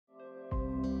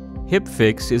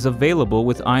HipFix is available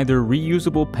with either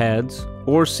reusable pads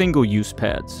or single-use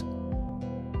pads.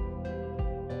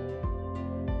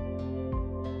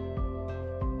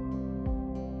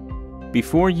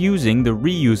 Before using the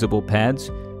reusable pads,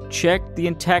 check the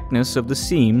intactness of the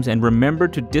seams and remember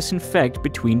to disinfect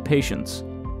between patients.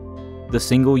 The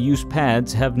single-use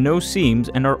pads have no seams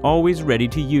and are always ready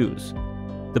to use.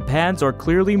 The pads are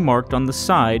clearly marked on the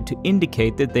side to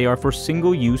indicate that they are for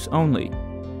single use only.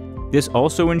 This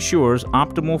also ensures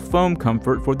optimal foam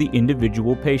comfort for the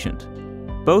individual patient.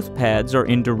 Both pads are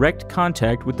in direct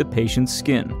contact with the patient's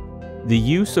skin. The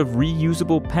use of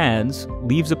reusable pads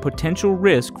leaves a potential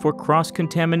risk for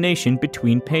cross-contamination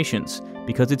between patients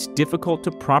because it's difficult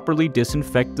to properly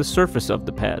disinfect the surface of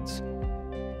the pads.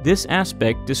 This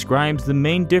aspect describes the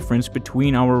main difference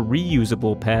between our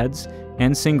reusable pads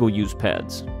and single-use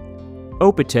pads.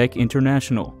 Opitek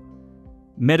International.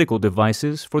 Medical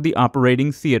devices for the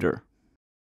operating theater.